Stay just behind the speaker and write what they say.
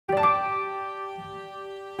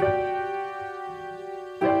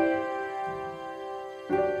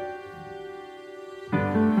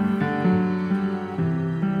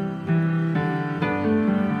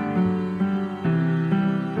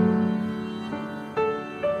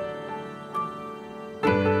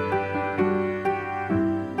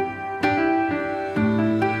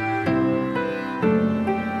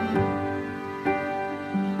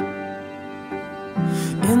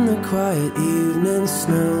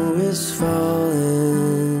snow is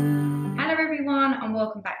falling. Hello everyone and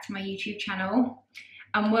welcome back to my YouTube channel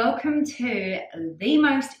and welcome to the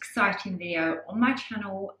most exciting video on my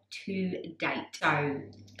channel to date. So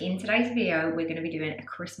in today's video we're going to be doing a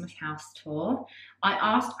Christmas house tour. I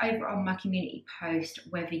asked over on my community post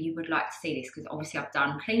whether you would like to see this because obviously I've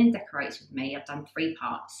done clean and decorates with me. I've done 3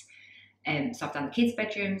 parts. So I've done the kids'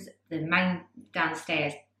 bedrooms, the main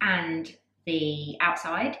downstairs and the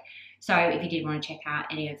outside. So if you did want to check out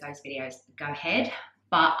any of those videos, go ahead.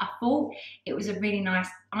 But I thought it was a really nice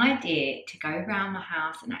idea to go around my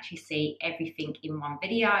house and actually see everything in one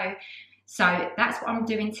video. So that's what I'm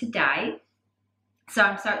doing today. So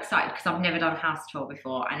I'm so excited because I've never done a house tour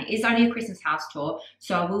before and it is only a Christmas house tour.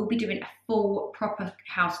 So I will be doing a full proper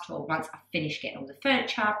house tour once I've finished getting all the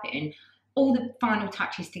furniture, putting all the final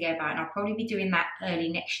touches together, and I'll probably be doing that early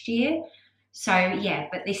next year. So yeah,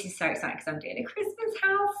 but this is so exciting because I'm doing a Christmas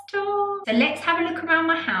house tour. So let's have a look around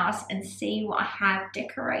my house and see what I have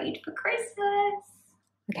decorated for Christmas.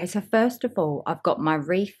 Okay, so first of all, I've got my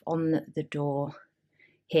wreath on the door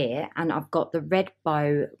here, and I've got the red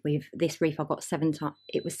bow with this wreath. I got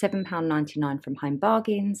it was £7.99 from Home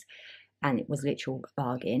Bargains, and it was literal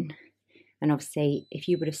bargain. And obviously, if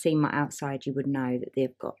you would have seen my outside, you would know that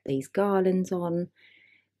they've got these garlands on.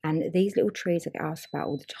 And these little trees I get asked about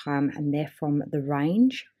all the time, and they're from the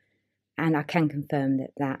range. And I can confirm that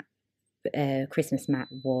that Christmas mat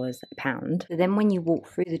was £1. So then when you walk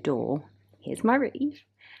through the door, here's my wreath.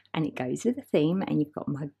 And it goes with the theme. And you've got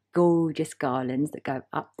my gorgeous garlands that go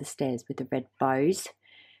up the stairs with the red bows.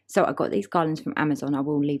 So I got these garlands from Amazon. I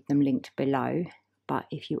will leave them linked below. But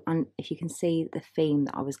if you can see the theme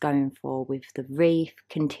that I was going for with the wreath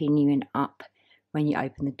continuing up when you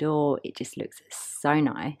open the door, it just looks so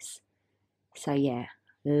nice. So yeah,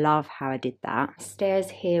 love how I did that. Stairs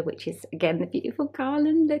here, which is again the beautiful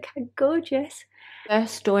garland. Look how gorgeous.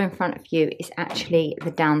 First door in front of you is actually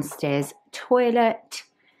the downstairs toilet.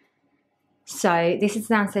 So this is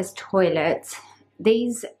the downstairs toilet.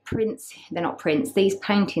 These prints, they're not prints, these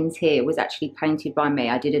paintings here was actually painted by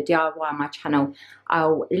me. I did a DIY on my channel.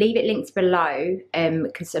 I'll leave it linked below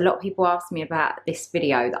because a lot of people asked me about this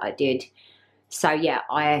video that I did. So yeah,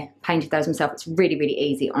 I painted those myself. It's really, really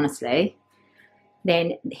easy, honestly.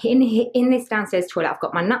 Then in this downstairs toilet, I've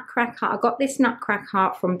got my nutcracker. I got this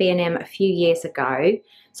nutcracker from B&M a few years ago.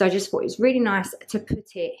 So I just thought it was really nice to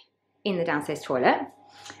put it in the downstairs toilet.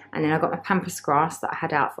 And then I got my pampas grass that I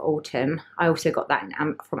had out for autumn. I also got that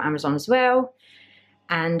from Amazon as well.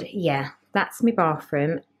 And yeah, that's my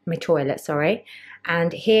bathroom, my toilet, sorry.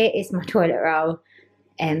 And here is my toilet roll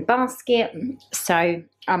and basket. So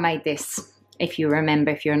I made this, if you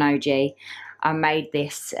remember, if you're an OG, I made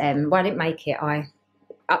this. Well, I didn't make it, I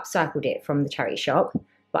upcycled it from the charity shop.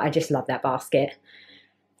 But I just love that basket.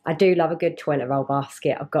 I do love a good toilet roll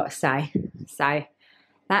basket, I've got to say. So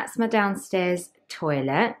that's my downstairs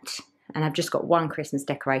toilet, and I've just got one Christmas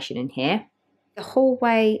decoration in here. The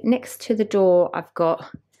hallway next to the door, I've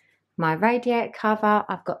got my radiator cover.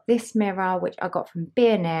 I've got this mirror, which I got from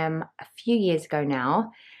B&M a few years ago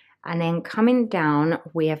now. And then coming down,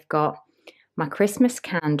 we have got my Christmas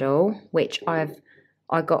candle, which I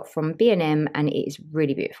got from B&M, and it is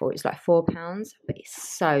really beautiful. It's like £4, but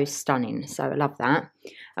it's so stunning. So I love that.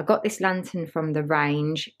 I got this lantern from the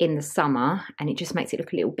range in the summer, and it just makes it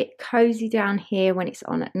look a little bit cozy down here when it's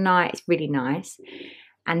on at night. It's really nice.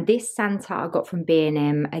 And this Santa I got from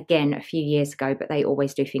B&M again a few years ago, but they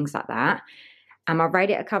always do things like that. And my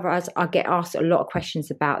radiator covers, I get asked a lot of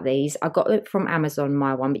questions about these. I got it from Amazon,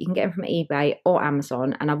 my one, but you can get them from eBay or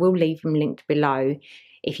Amazon, and I will leave them linked below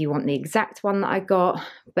if you want the exact one that I got,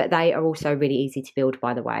 but they are also really easy to build,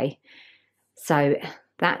 by the way. So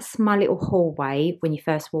that's my little hallway when you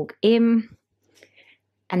first walk in.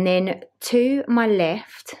 And then to my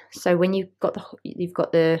left, so when you've got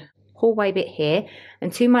the hallway bit here,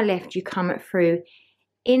 and to my left you come through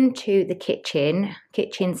into the kitchen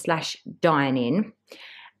 / dining.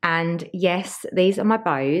 And yes, these are my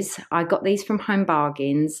bows. I got these from Home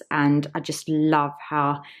Bargains, and I just love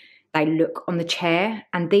how they look on the chair.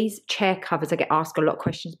 And these chair covers I get asked a lot of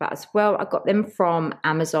questions about as well. I got them from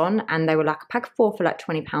Amazon, and they were like a pack of 4 for like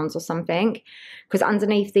 £20 or something. Because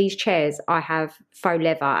underneath these chairs I have faux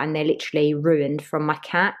leather, and they're literally ruined from my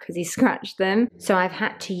cat because he scratched them. So I've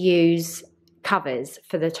had to use covers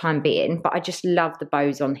for the time being, but I just love the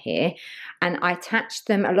bows on here. And I attached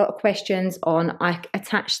them, a lot of questions on, I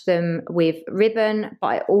attached them with ribbon, but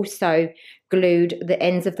I also glued the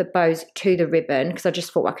ends of the bows to the ribbon because I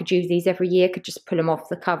just thought I could use these every year, could just pull them off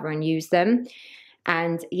the cover and use them.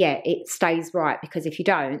 And yeah, it stays right, because if you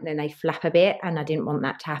don't, then they flap a bit, and I didn't want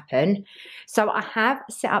that to happen. So I have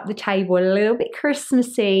set up the table a little bit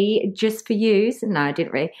Christmassy just for you. So no, I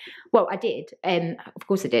didn't really. Well, I did. Of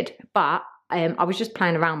course I did. But I was just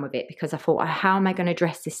playing around with it because I thought, how am I going to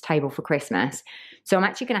dress this table for Christmas? So I'm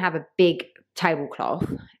actually going to have a big tablecloth,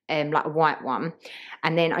 like a white one.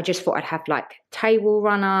 And then I just thought I'd have like table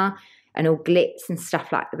runner and all glitz and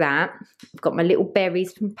stuff like that. I've got my little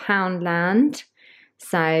berries from Poundland.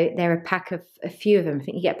 So they're a few of them. I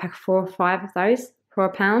think you get a pack of 4 or 5 of those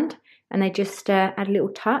for £1. And they just add a little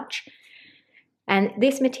touch. And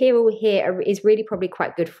this material here is really probably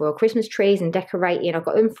quite good for Christmas trees and decorating. I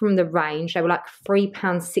got them from the range. They were like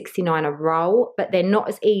 £3.69 a roll, but they're not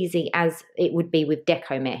as easy as it would be with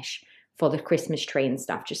deco mesh for the Christmas tree and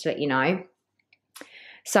stuff, just to let you know.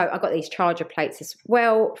 So I got these charger plates as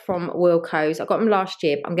well from Wilko's. I got them last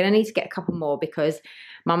year, but I'm going to need to get a couple more because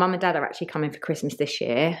my mum and dad are actually coming for Christmas this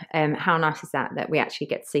year. How nice is that we actually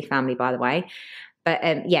get to see family, by the way.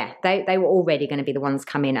 But yeah, they were already going to be the ones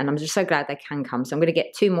coming, and I'm just so glad they can come. So I'm going to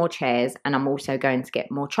get 2 more chairs, and I'm also going to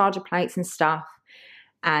get more charger plates and stuff.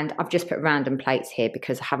 And I've just put random plates here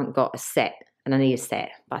because I haven't got a set, and I need a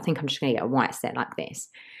set. But I think I'm just going to get a white set like this.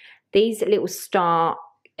 These little star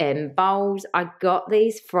bowls, I got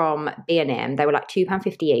these from B&M. They were like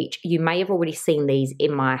 £2.50 each. You may have already seen these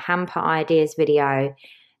in my hamper ideas video.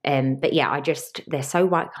 But yeah, they're so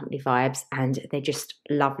White Company vibes, and they're just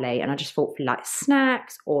lovely. And I just thought for like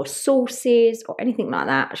snacks or sauces or anything like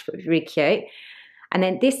that, I just thought it was really cute. And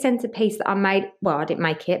then this centerpiece that I made, well, I didn't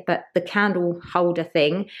make it, but the candle holder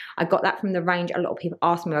thing, I got that from the range. A lot of people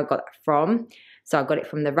asked me where I got that from. So I got it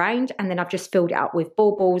from the range, and then I've just filled it up with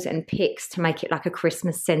baubles and picks to make it like a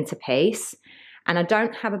Christmas centerpiece. And I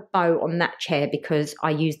don't have a bow on that chair because I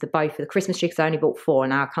used the bow for the Christmas tree because I only bought 4 and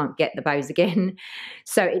now I can't get the bows again.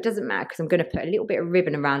 So it doesn't matter because I'm going to put a little bit of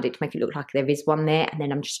ribbon around it to make it look like there is one there. And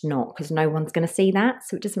then I'm just not, because no one's going to see that.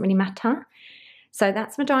 So it doesn't really matter. So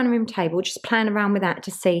that's my dining room table. Just playing around with that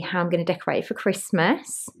to see how I'm going to decorate it for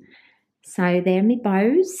Christmas. So there are my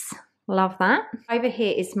bows. Love that. Over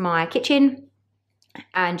here is my kitchen.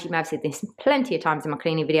 And you may have seen this plenty of times in my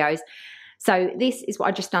cleaning videos. So this is what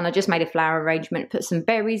I just done. I just made a flower arrangement, put some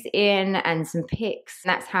berries in and some picks. And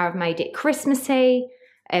that's how I've made it Christmassy.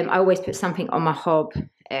 I always put something on my hob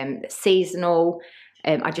seasonal.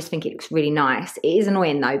 I just think it looks really nice. It is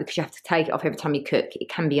annoying though because you have to take it off every time you cook. It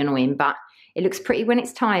can be annoying, but it looks pretty when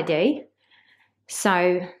it's tidy.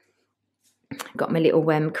 So got my little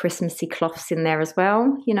Christmassy cloths in there as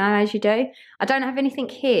well, you know, as you do. I don't have anything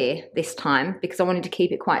here this time because I wanted to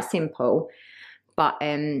keep it quite simple. But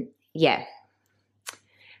yeah.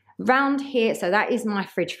 Around here, so that is my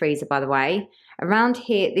fridge freezer, by the way. Around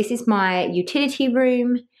here, this is my utility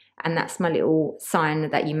room. And that's my little sign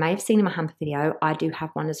that you may have seen in my hamper video. I do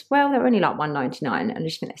have one as well. They're only like £1.99. And I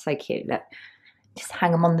just think they're so cute. Look, just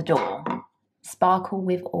hang them on the door. Sparkle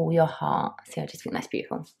with all your heart. See, I just think that's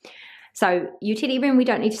beautiful. So utility room we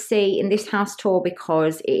don't need to see in this house tour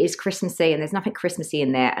because it is Christmassy and there's nothing Christmassy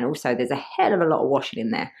in there. And also there's a hell of a lot of washing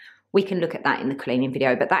in there. We can look at that in the cleaning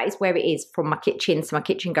video, but that is where it is from my kitchen. So my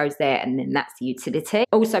kitchen goes there and then that's the utility.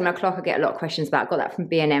 Also my clock, I get a lot of questions about. I got that from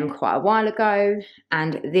B&M quite a while ago.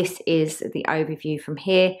 And this is the overview from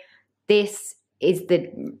here. This is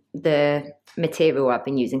the material I've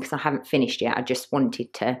been using because I haven't finished yet. I just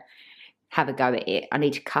wanted to have a go at it. I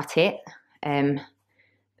need to cut it.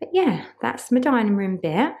 But yeah, that's my dining room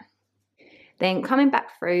bit. Then coming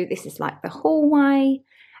back through, this is like the hallway.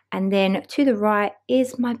 And then to the right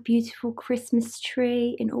is my beautiful Christmas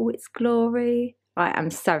tree in all its glory. I am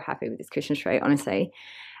so happy with this Christmas tree, honestly.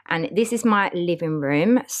 And this is my living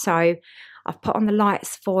room. So I've put on the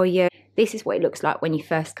lights for you. This is what it looks like when you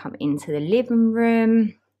first come into the living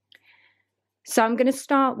room. So I'm going to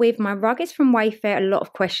start with my rug is from Wayfair. A lot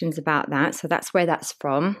of questions about that. So that's where that's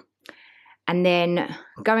from. And then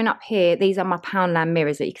going up here, these are my Poundland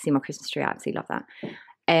mirrors that you can see my Christmas tree. I absolutely love that.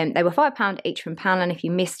 They were £5 each from Poundland if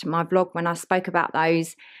you missed my vlog when I spoke about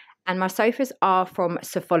those. And my sofas are from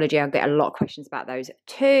Sofology. I get a lot of questions about those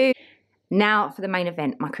too. Now for the main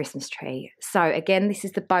event, my Christmas tree. So again, this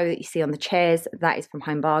is the bow that you see on the chairs. That is from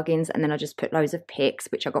Home Bargains. And then I just put loads of picks,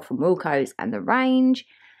 which I got from Wilko's and the range.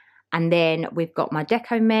 And then we've got my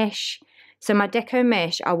deco mesh. So my deco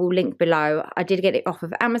mesh, I will link below. I did get it off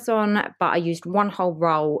of Amazon, but I used one whole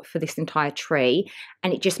roll for this entire tree.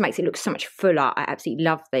 And it just makes it look so much fuller. I absolutely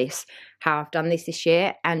love this, how I've done this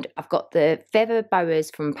year. And I've got the feather boas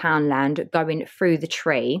from Poundland going through the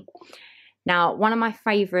tree. Now, one of my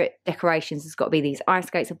favourite decorations has got to be these ice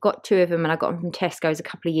skates. I've got 2 of them and I got them from Tesco's a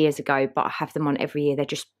couple of years ago, but I have them on every year. They're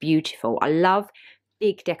just beautiful. I love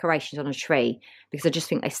big decorations on a tree, because I just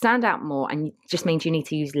think they stand out more and it just means you need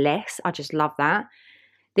to use less. I just love that.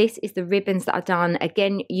 This is the ribbons that I've done.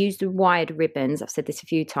 Again, use the wide ribbons. I've said this a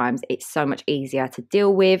few times. It's so much easier to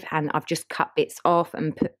deal with, and I've just cut bits off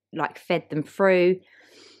and fed them through.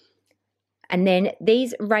 And then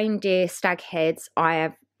these reindeer stag heads, I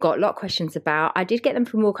have got a lot of questions about. I did get them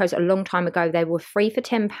from Wilko's a long time ago. They were free for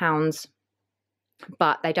 £10,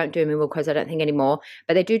 but they don't do them in Wilko's, I don't think, anymore.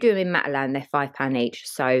 But they do them in Matalan. They're £5 each.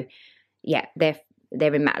 So yeah, they're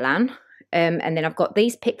in Matalan. And then I've got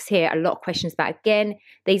these picks here, a lot of questions about. Again,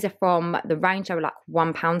 these are from the range. They were like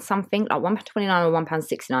 £1 something, like £1.29 or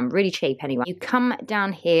 £1.69, really cheap anyway. You come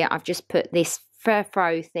down here, I've just put this fur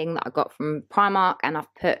throw thing that I got from Primark, and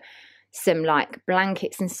I've put some like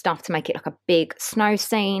blankets and stuff to make it like a big snow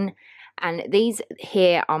scene. And these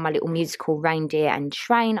here are my little musical reindeer and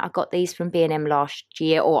train. I got these from B&M last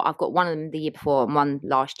year, or I've got one of them the year before and one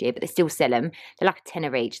last year, but they still sell them. They're like a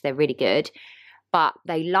tenner each. They're really good. But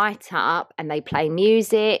they light up and they play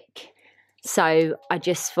music. So I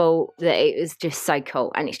just thought that it was just so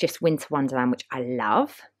cool. And it's just Winter Wonderland, which I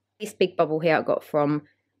love. This big bubble here I got from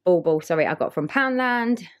I got from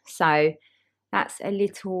Poundland. So that's a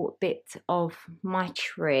little bit of my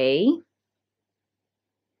tree.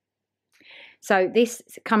 So this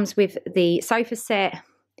comes with the sofa set,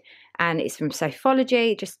 and it's from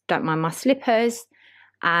Sofology. Just don't mind my slippers,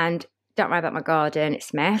 and don't worry about my garden,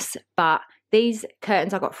 it's a mess. But these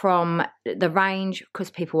curtains I got from the range,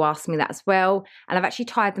 because people ask me that as well. And I've actually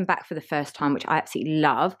tied them back for the first time, which I absolutely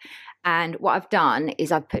love. And what I've done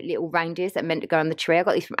is I've put little reindeers that are meant to go on the tree. I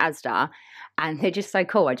got these from Asda, and they're just so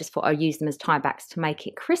cool. I just thought I'd use them as tie backs to make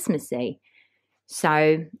it Christmassy.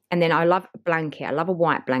 So, and then I love a blanket. I love a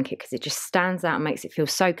white blanket because it just stands out and makes it feel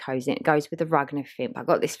so cozy. And it goes with the rug and everything. But I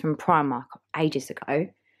got this from Primark ages ago.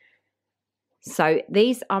 So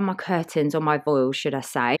these are my curtains, or my voiles, should I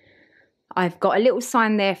say. I've got a little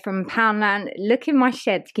sign there from Poundland. Look in my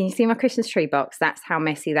shed. Can you see my Christmas tree box? That's how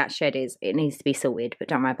messy that shed is. It needs to be sorted, but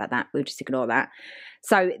don't worry about that. We'll just ignore that.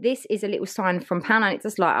 So this is a little sign from Poundland. It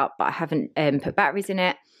does light up, but I haven't put batteries in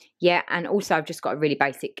it yet. And also I've just got a really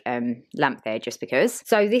basic lamp there just because.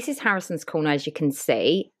 So this is Harrison's corner, as you can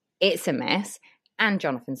see. It's a mess. And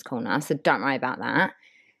Jonathan's corner, so don't worry about that.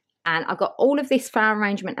 And I got all of this flower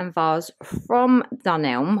arrangement and vase from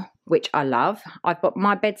Dunelm, which I love. I've got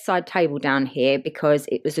my bedside table down here because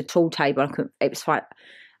it was a tall table.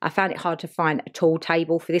 I found it hard to find a tall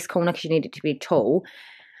table for this corner because you need it to be tall.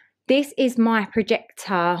 This is my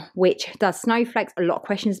projector, which does snowflakes. A lot of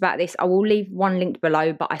questions about this. I will leave one linked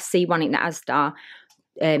below, but I see one in Asda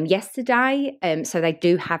yesterday. So they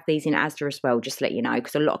do have these in Asda as well, just to let you know,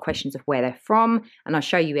 because a lot of questions of where they're from. And I'll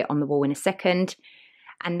show you it on the wall in a second.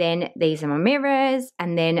 And then these are my mirrors,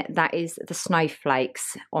 and then that is the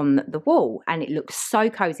snowflakes on the wall, and it looks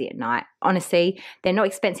so cozy at night. Honestly, they're not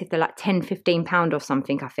expensive. They're like £10–15 or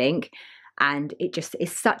something, I think, and it just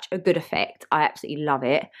is such a good effect. I absolutely love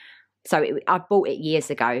it. So I bought it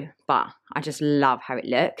years ago, but I just love how it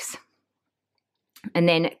looks. And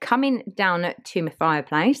then coming down to my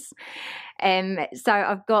fireplace, so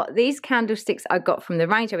I've got these candlesticks I got from the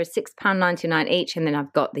range. They were £6.99 each, and then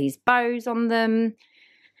I've got these bows on them.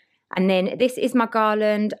 And then this is my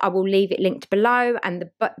garland. I will leave it linked below. And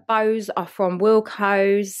the bows are from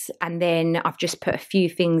Wilko's. And then I've just put a few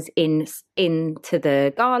things into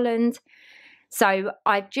the garland. So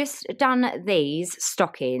I've just done these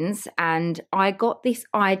stockings, and I got this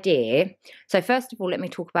idea. So first of all, let me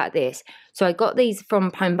talk about this. So I got these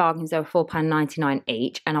from Home Bargains. They were £4.99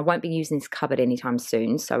 each, and I won't be using this cupboard anytime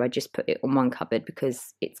soon. So I just put it on one cupboard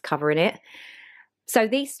because it's covering it. So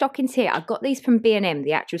these stockings here, I got these from B&M,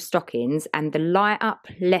 the actual stockings, and the light up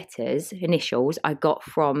letters, initials, I got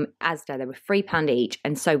from Asda. They were £3 each,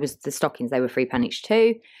 and so was the stockings. They were £3 each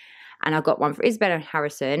too. And I got one for Isabel and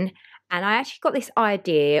Harrison. And I actually got this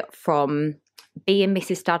idea from B and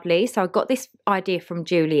Mrs. Dudley. So I got this idea from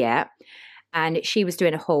Juliet, and she was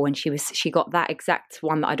doing a haul, and she got that exact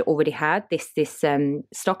one that I'd already had, this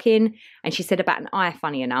stocking. And she said about an eye,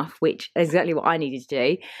 funny enough, which is exactly what I needed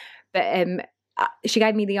to do. But she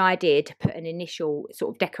gave me the idea to put an initial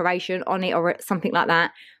sort of decoration on it or something like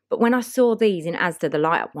that. But when I saw these in Asda, the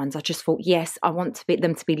light up ones, I just thought, yes, I want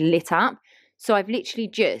them to be lit up. So I've literally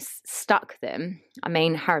just stuck them. I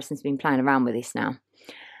mean, Harrison's been playing around with this now.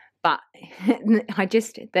 But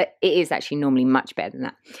it is actually normally much better than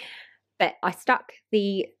that. But I stuck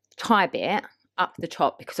the tie bit up the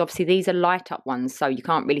top because obviously these are light up ones. So you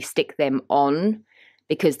can't really stick them on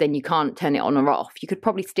because then you can't turn it on or off. You could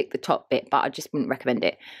probably stick the top bit, but I just wouldn't recommend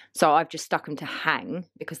it. So I've just stuck them to hang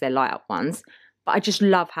because they're light up ones. But I just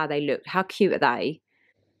love how they look. How cute are they?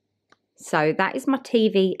 So that is my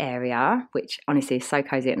TV area, which honestly is so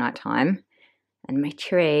cozy at night time, and my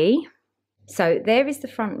tree. So there is the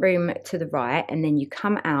front room to the right, and then you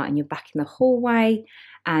come out and you're back in the hallway,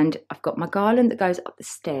 and I've got my garland that goes up the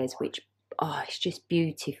stairs, which, oh, it's just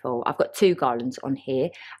beautiful. I've got 2 garlands on here,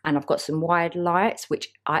 and I've got some wide lights, which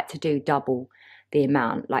I had to do double the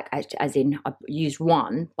amount, like as in I used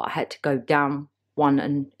 1, but I had to go down 1,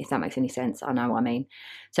 and if that makes any sense, I know what I mean.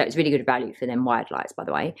 So it's really good value for them wide lights, by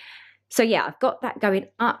the way. So yeah, I've got that going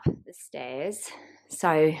up the stairs.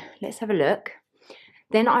 So let's have a look.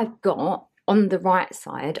 Then I've got, on the right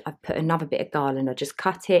side, I've put another bit of garland. I just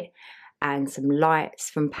cut it, and some lights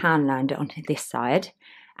from Poundland onto this side.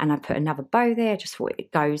 And I put another bow there, just thought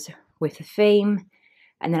it goes with the theme.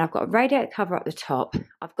 And then I've got a radiator cover up the top.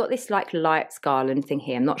 I've got this like lights garland thing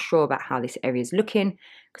here. I'm not sure about how this area is looking,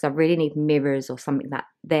 because I really need mirrors or something that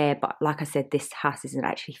there. But like I said, this house isn't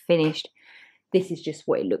actually finished. This is just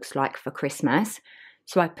what it looks like for Christmas.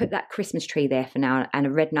 So I put that Christmas tree there for now, and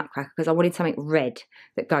a red nutcracker, because I wanted something red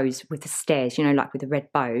that goes with the stairs, you know, like with the red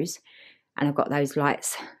bows. And I've got those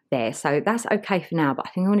lights there. So that's okay for now, but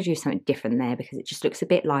I think I want to do something different there, because it just looks a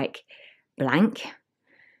bit like blank.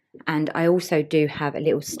 And I also do have a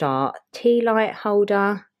little star tea light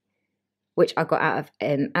holder, which I got out of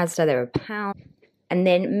Asda. They're £1. And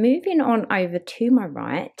then moving on over to my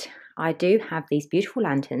right, I do have these beautiful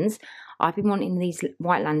lanterns. I've been wanting these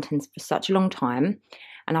white lanterns for such a long time,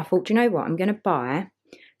 and I thought, you know what, I'm going to buy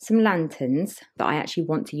some lanterns that I actually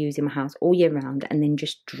want to use in my house all year round, and then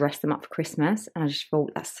just dress them up for Christmas. And I just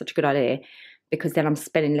thought that's such a good idea, because then I'm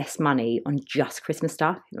spending less money on just Christmas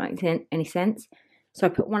stuff, if that makes any sense. So I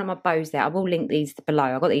put one of my bows there. I will link these below.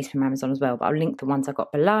 I got these from Amazon as well, but I'll link the ones I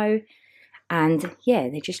got below. And yeah,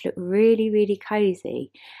 they just look really, really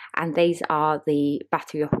cozy. And these are the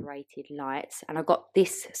battery operated lights. And I got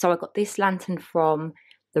this, so I got this lantern from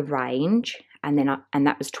the range, and then and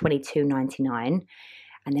that was $22.99.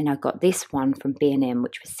 And then I got this one from B&M,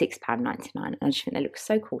 which was £6.99. And I just think they look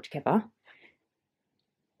so cool together.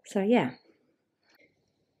 So yeah.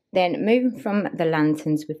 Then moving from the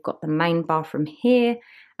lanterns, we've got the main bathroom here,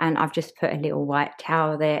 and I've just put a little white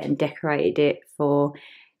towel there and decorated it for,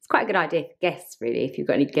 it's quite a good idea for guests really, if you've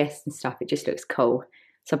got any guests and stuff, it just looks cool.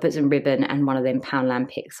 So I put some ribbon and one of them Poundland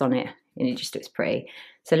picks on it, and it just looks pretty.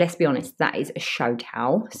 So let's be honest, that is a show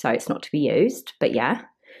towel, so it's not to be used, but yeah.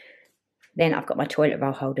 Then I've got my toilet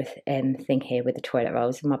roll holder thing here with the toilet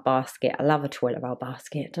rolls in my basket. I love a toilet roll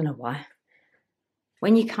basket, I don't know why.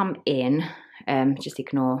 When you come in, just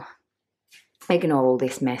ignore all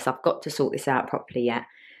this mess. I've got to sort this out properly yet.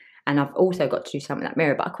 And I've also got to do something with that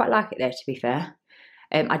mirror, but I quite like it there, to be fair.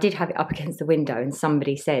 I did have it up against the window, and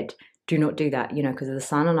somebody said, do not do that, you know, because of the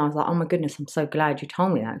sun. And I was like, oh my goodness, I'm so glad you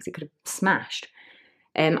told me that, because it could have smashed.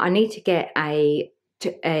 I need to get a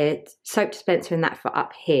soap dispenser and that for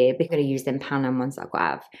up here. We're going to use them Poundland ones that I've got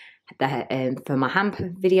out of for my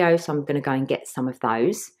hamper video, so I'm going to go and get some of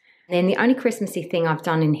those. And then the only Christmassy thing I've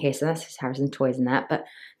done in here, so that's just Harrison toys and that, but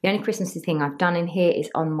the only Christmassy thing I've done in here is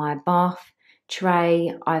on my bath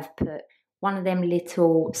tray. I've put one of them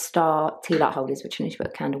little star tea light holders, which I need to put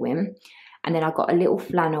a candle in, and then I've got a little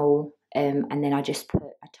flannel, and then I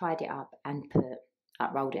tied it up and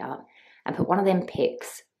rolled it up and put one of them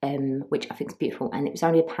picks, which I think is beautiful, and it was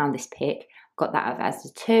only £1 this pick. Got that out of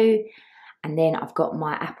Asda too. And then I've got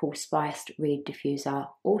my apple spiced reed diffuser,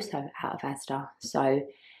 also out of Asda. So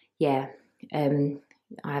yeah, I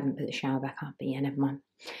haven't put the shower back up, but yeah, never mind.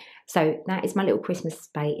 So that is my little Christmas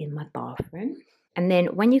spray in my bathroom. And then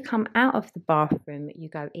when you come out of the bathroom, you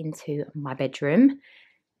go into my bedroom.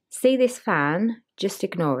 See this fan? Just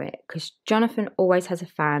ignore it, because Jonathan always has a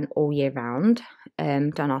fan all year round.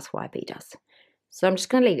 Don't ask why, but he does. So I'm just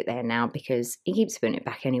going to leave it there now, because he keeps putting it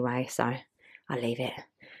back anyway, so I'll leave it.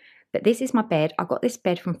 But this is my bed. I got this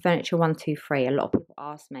bed from Furniture 123. A lot of people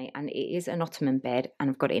asked me, and it is an Ottoman bed, and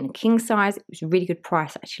I've got it in a king size. It was a really good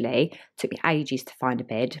price, actually. It took me ages to find a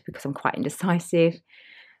bed because I'm quite indecisive.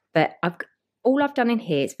 But all I've done in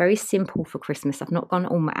here is very simple for Christmas. I've not gone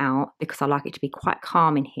all out because I like it to be quite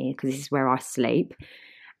calm in here, because this is where I sleep.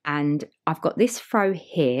 And I've got this throw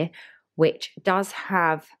here, which does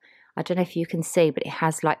have, I don't know if you can see, but it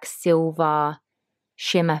has like silver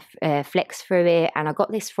shimmer flecks through it, and I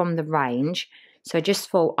got this from the range, so I just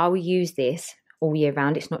thought I will use this all year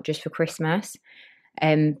round. It's not just for Christmas,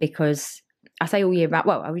 because I say all year round,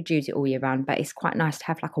 well, I would use it all year round, but it's quite nice to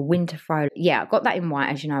have like a winter throw. Yeah, I got that in white.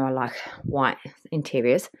 As you know, I like white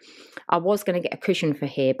interiors. I was going to get a cushion for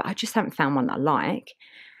here, but I just haven't found one that I like.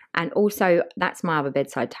 And also, that's my other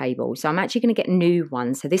bedside table. So I'm actually going to get new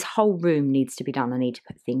ones. So this whole room needs to be done. I need to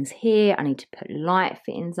put things here. I need to put light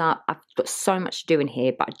fittings up. I've got so much to do in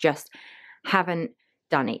here, but I just Haven't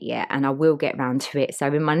done it yet, and I will get round to it. So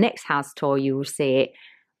in my next house tour, you will see it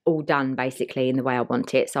all done basically in the way I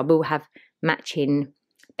want it. So I will have matching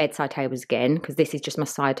bedside tables again, because this is just my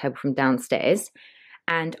side table from downstairs.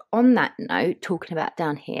 And on that note, talking about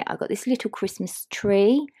down here, I got this little Christmas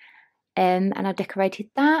tree, and I decorated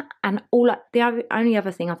that. And the only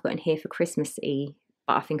other thing I've got in here for Christmassy,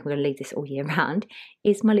 but I think I'm going to leave this all year round,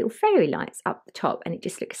 is my little fairy lights up the top, and it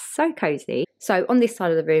just looks so cozy. So on this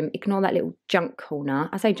side of the room, ignore that little junk corner.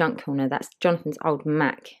 I say junk corner, that's Jonathan's old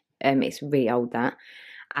Mac. It's really old, that,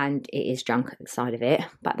 and it is junk at the side of it.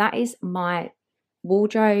 But that is my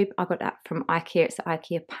wardrobe. I got that from IKEA. It's the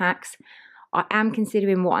IKEA packs. I am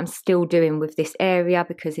considering what I'm still doing with this area,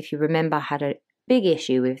 because if you remember, I had a big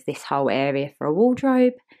issue with this whole area for a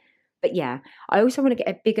wardrobe. But yeah, I also want to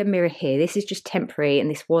get a bigger mirror here. This is just temporary, and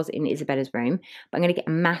this was in Isabella's room, but I'm going to get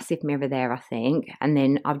a massive mirror there, I think. And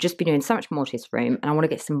then I've just been doing so much more to this room, and I want to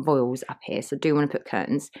get some voiles up here, so I do want to put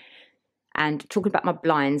curtains. And talking about my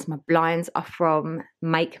blinds are from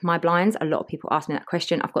Make My Blinds. A lot of people ask me that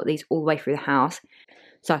question. I've got these all the way through the house,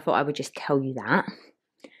 so I thought I would just tell you that.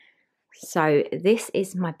 So this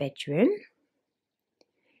is my bedroom.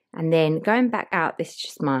 And then going back out, this is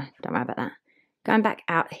just my, don't worry about that. Going back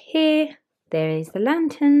out here, there is the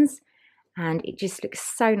lanterns, and it just looks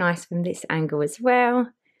so nice from this angle as well.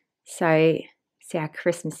 So see how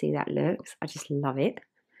Christmassy that looks. I just love it.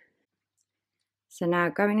 So now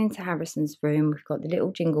going into Harrison's room, we've got the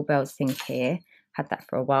little jingle bells thing here. Had that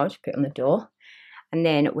for a while, just put it on the door. And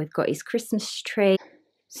then we've got his Christmas tree.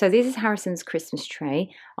 So this is Harrison's Christmas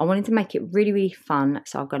tree. I wanted to make it really, really fun.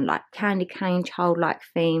 So I've gone like candy cane, childlike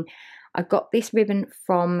theme. I got this ribbon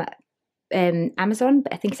from Amazon,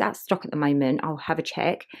 but I think it's out of stock at the moment. I'll have a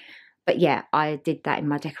check. But yeah, I did that in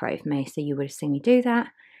my Decorate With Me, so you would have seen me do that.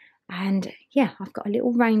 And yeah, I've got a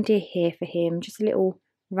little reindeer here for him, just a little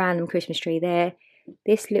random Christmas tree there.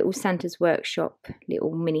 This little Santa's Workshop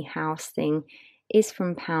little mini house thing is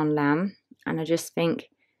from Poundland, and I just think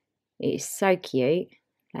it is so cute.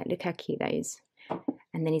 Like, look how cute that is.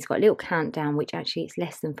 And then he's got a little countdown, which actually it's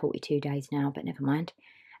less than 42 days now, but never mind.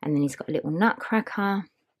 And then he's got a little nutcracker.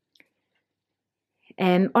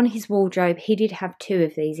 On his wardrobe, he did have 2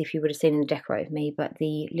 of these, if you would have seen in the Decorate With Me, but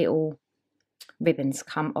the little ribbons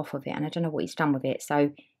come off of it, and I don't know what he's done with it.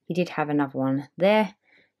 So he did have another one there,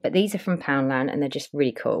 but these are from Poundland, and they're just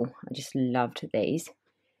really cool. I just loved these.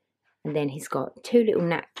 And then he's got 2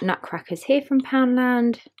 little nutcrackers here from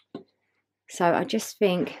Poundland. So I just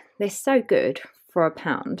think they're so good for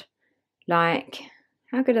 £1. Like,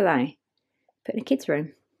 how good are they? Put in a kid's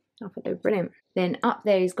room. I thought they were brilliant. Then up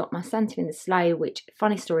there he's got my Santa in the sleigh, which,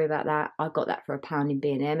 funny story about that, I got that for £1 in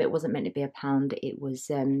B&M. It wasn't meant to be £1, it was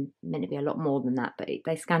meant to be a lot more than that, but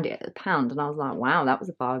they scanned it at £1, and I was like, wow, that was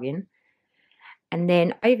a bargain. And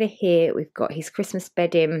then over here we've got his Christmas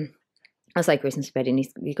bedding. I say Christmas bedding,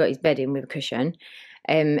 he's got his bedding with a cushion.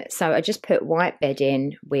 So I just put white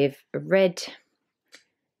bedding with a red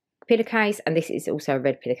pillowcase, and this is also a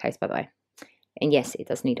red pillowcase, by the way. And yes, it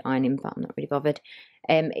does need ironing, but I'm not really bothered.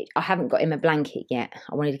 I haven't got him a blanket yet.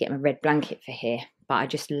 I wanted to get him a red blanket for here, but I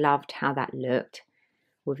just loved how that looked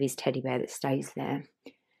with his teddy bear that stays there.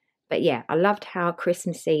 But yeah, I loved how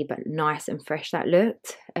Christmassy but nice and fresh that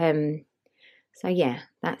looked. So yeah,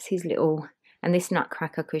 that's his little, and this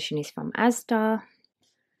nutcracker cushion is from Asda.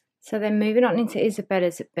 So then moving on into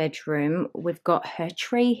Isabella's bedroom, we've got her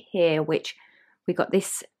tree here, which we got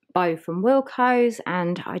this bow from Wilko's,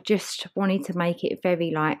 and I just wanted to make it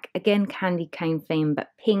very, like, again, candy cane theme, but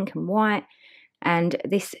pink and white. And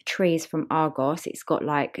this tree is from Argos. It's got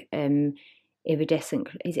like iridescent,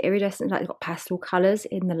 is it iridescent? Like, it's got pastel colours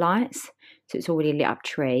in the lights, so it's already a lit up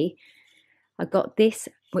tree. I got this,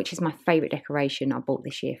 which is my favourite decoration I bought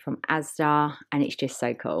this year from Asda, and it's just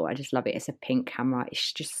so cool. I just love it. It's a pink camera.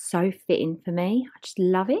 It's just so fitting for me. I just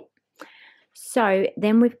love it. So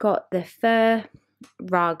then we've got the fur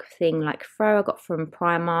rug thing, like throw, I got from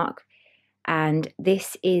Primark, and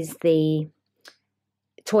this is the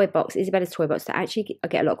toy box, Isabella's toy box, that actually I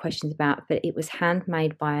get a lot of questions about, but it was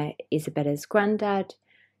handmade by Isabella's granddad,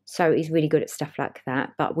 so he's really good at stuff like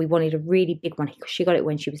that. But we wanted a really big one because she got it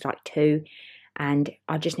when she was like 2, and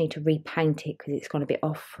I just need to repaint it because it's gone a bit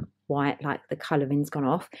off white, like the colouring's gone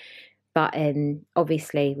off. But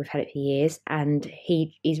obviously we've had it for years, and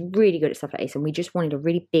he is really good at stuff like this, and we just wanted a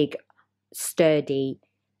really big sturdy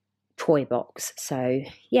toy box. So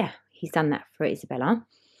yeah, he's done that for Isabella.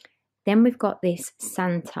 Then we've got this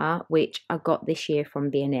Santa, which I got this year from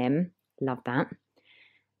B&M. Love that.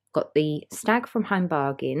 Got the stag from Home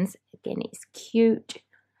Bargains. Again, it's cute.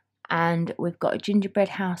 And we've got a gingerbread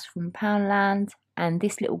house from Poundland. and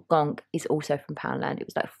this little gonk is also from Poundland. It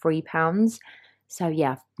was like £3. So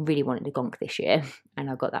yeah, I really wanted a gonk this year, and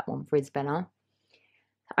I got that one for Isabella.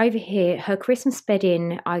 Over here, her Christmas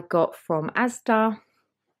bedding I got from Asda,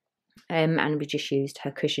 and we just used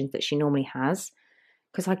her cushions that she normally has,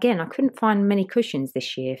 because again, I couldn't find many cushions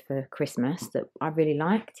this year for Christmas that I really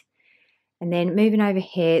liked. And then moving over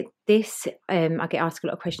here, this I get asked a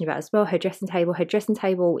lot of questions about as well. Her dressing table. Her dressing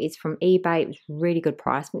table is from eBay. It was really good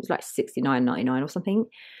price. It was like $69.99 or something.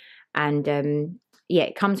 And yeah,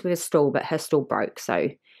 it comes with a stool, but her stool broke, so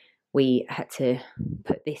we had to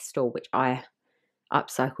put this stool, which I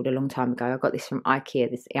upcycled a long time ago. I got this from IKEA,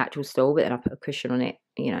 this actual stool, but then I put a cushion on it,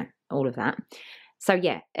 you know, all of that. So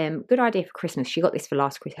yeah, good idea for Christmas. She got this for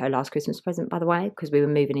her last Christmas present, by the way, because we were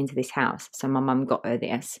moving into this house. So my mum got her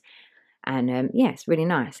this. And yeah, it's really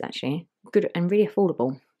nice, actually. Good and really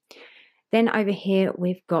affordable. Then over here,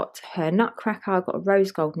 we've got her nutcracker. I've got a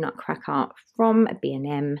rose gold nutcracker from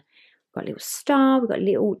B&M. We've got a little star. We've got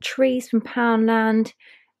little trees from Poundland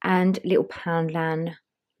and little Poundland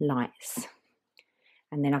lights.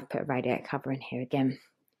 And then I've put a radiator cover in here again.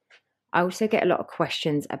 I also get a lot of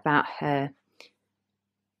questions about her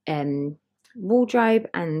wardrobe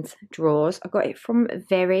and drawers. I got it from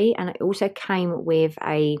Very, and it also came with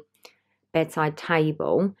a bedside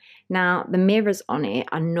table. Now, the mirrors on it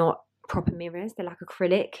are not proper mirrors. They're like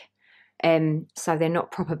acrylic. So they're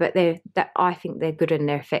not proper, but I think they're good and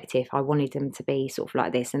they're effective. I wanted them to be sort of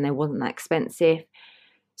like this, and they wasn't that expensive.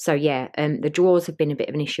 So yeah, the drawers have been a bit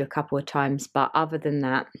of an issue a couple of times, but other than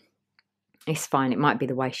that, it's fine. It might be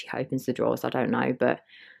the way she opens the drawers, I don't know, but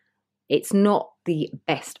it's not the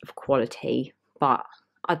best of quality, but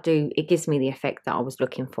it gives me the effect that I was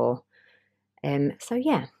looking for. So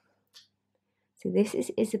yeah. So this is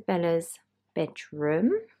Isabella's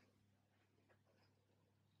bedroom.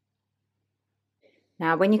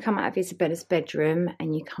 Now, when you come out of Isabella's bedroom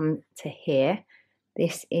and you come to here,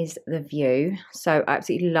 this is the view. So I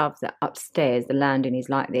absolutely love that upstairs the landing is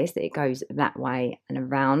like this, that it goes that way and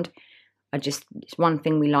around. It's one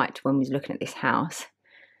thing we liked when we was looking at this house.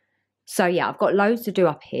 So yeah, I've got loads to do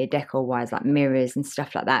up here decor wise, like mirrors and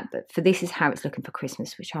stuff like that, but this is how it's looking for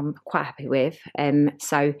Christmas, which I'm quite happy with.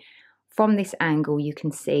 So from this angle you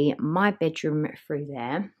can see my bedroom through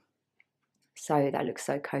there. So that looks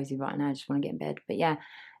so cozy right now. I just want to get in bed. But yeah,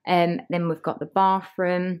 then we've got the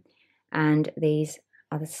bathroom and these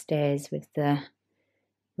are the stairs with the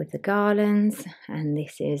garlands, and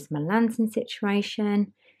this is my lantern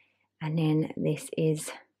situation, and then this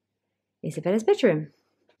is Isabella's bedroom,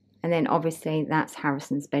 and then obviously that's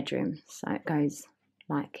Harrison's bedroom, so it goes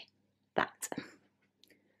like that.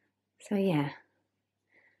 So yeah,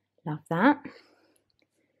 love that.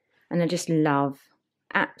 And I just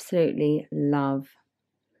absolutely love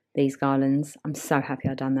these garlands. I'm so happy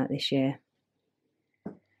I've done that this year.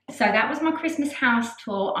 So that was my Christmas house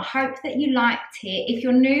tour. I hope that you liked it. If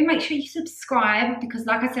you're new, make sure you subscribe, because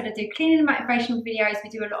like I said, I do cleaning and motivational videos. We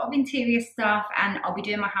do a lot of interior stuff, and I'll be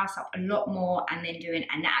doing my house up a lot more, and then doing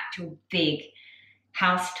an actual big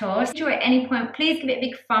house tour. If you enjoy at any point, please give it a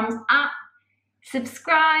big thumbs up,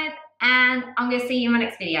 subscribe, and I'm going to see you in my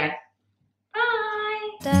next video.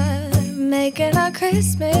 Bye! Making our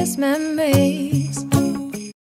Christmas memories.